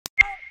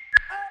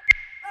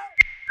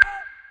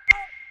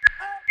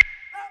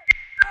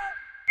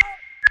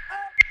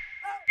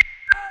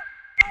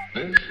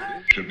This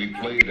should be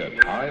played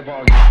at high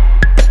volume.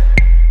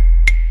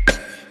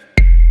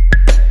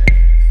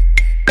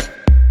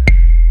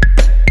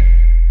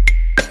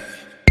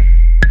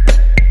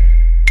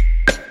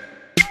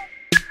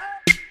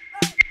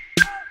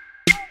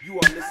 You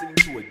are listening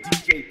to a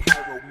DJ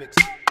Pyro mix.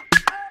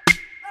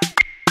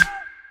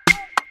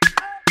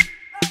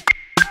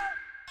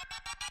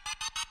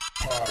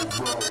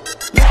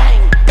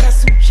 Gang,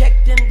 guess who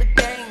checked in the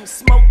game?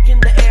 Smoke in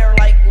the air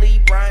like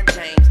LeBron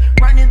James.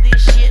 Running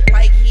this shit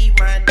like he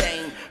Ron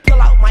Dame.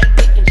 Pull out my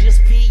dick and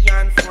just pee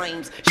on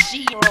flames.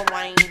 She on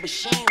Wayne, but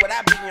she ain't what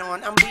I be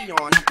on. I'm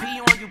beyond. I pee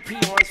on you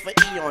peons for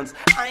eons.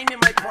 I'm in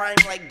my prime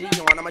like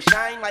Dion. I'ma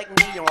shine like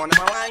neon.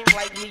 I'm a lime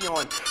like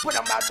neon. But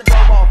I'm about to go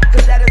off,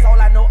 cause that is all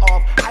I know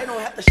of. I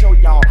don't have to show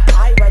y'all,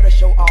 I'd rather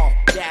show off.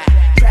 Yeah,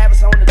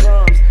 Travis on the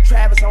drums,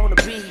 Travis on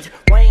the beat.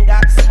 Wayne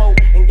got the smoke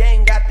and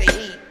Gang got the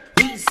heat.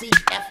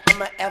 F,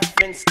 I'm a F&,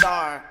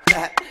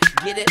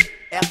 get it?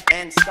 F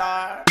and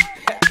star.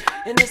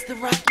 And it's the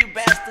rock you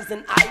bastards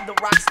and I the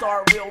rock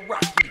star will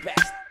rock you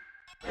bastards.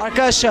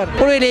 Arkadaşlar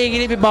burayla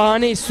ilgili bir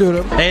bahane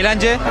istiyorum.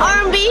 Eğlence.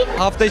 R&B.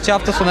 Hafta içi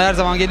hafta sonu her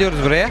zaman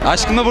geliyoruz buraya.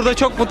 Aşkımla burada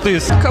çok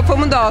mutluyuz.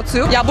 Kafamı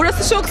dağıtıyor. Ya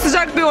burası çok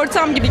sıcak bir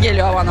ortam gibi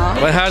geliyor bana.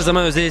 Ben her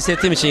zaman özel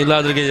hissettiğim için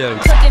yıllardır geliyorum.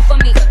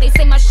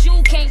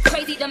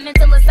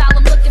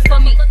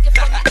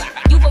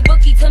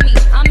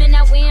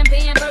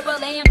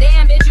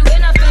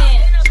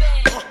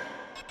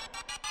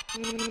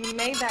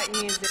 Made that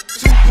music.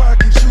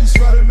 Tupac and juice,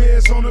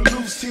 Rodamers on the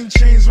loose. 10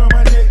 chains round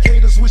my neck,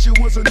 haters wish it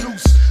was a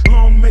noose.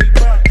 Long made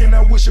back and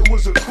I wish it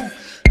was a coupe.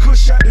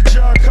 Kush out the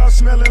jar, car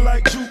smelling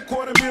like juke.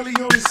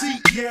 $250,000 on the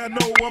seat, yeah I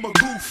know I'm a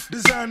goof.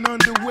 Design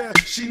underwear,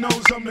 she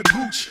knows I'm the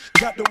gooch.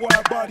 Got the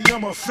wide body,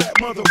 I'm a fat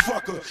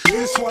motherfucker.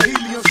 In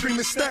Swahili, I'm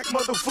screaming stack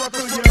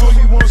motherfucker. Yeah,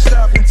 homie won't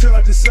stop until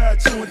I decide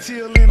to.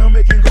 Until then, I'm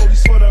making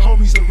goldies for the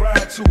homies to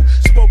ride to.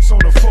 Spokes on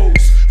the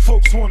foes,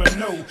 folks wanna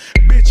know.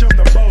 Bitch, I'm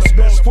the boss,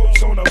 best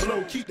quotes on the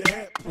blow. Keep the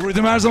hat.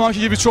 RIDDIM her zamanki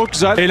gibi çok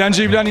güzel.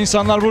 Eğlenceyi bilen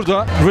insanlar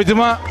burada.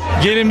 RIDDIM'a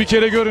gelin bir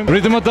kere görün.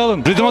 RIDDIM'a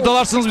dalın. RIDDIM'a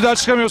dalarsanız bir daha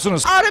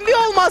çıkamıyorsunuz. R&B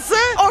olması,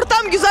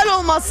 ortam güzel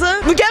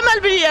olması,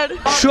 mükemmel bir yer.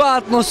 Şu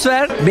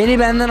atmosfer beni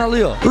benden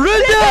alıyor.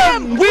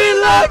 RIDDIM, we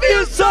love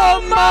you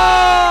so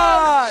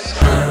much.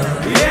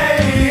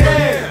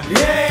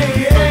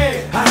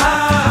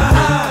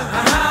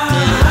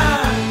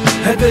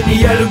 Это не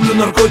я люблю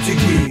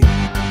наркотики,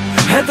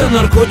 это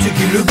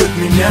наркотики любят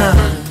меня.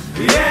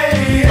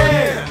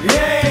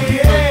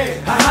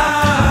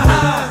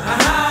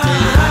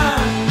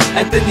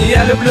 Это не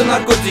я люблю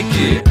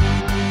наркотики,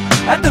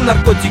 это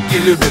наркотики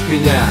любят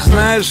меня.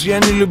 Знаешь, я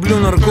не люблю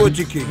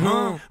наркотики,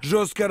 но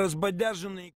жестко разбодяженный.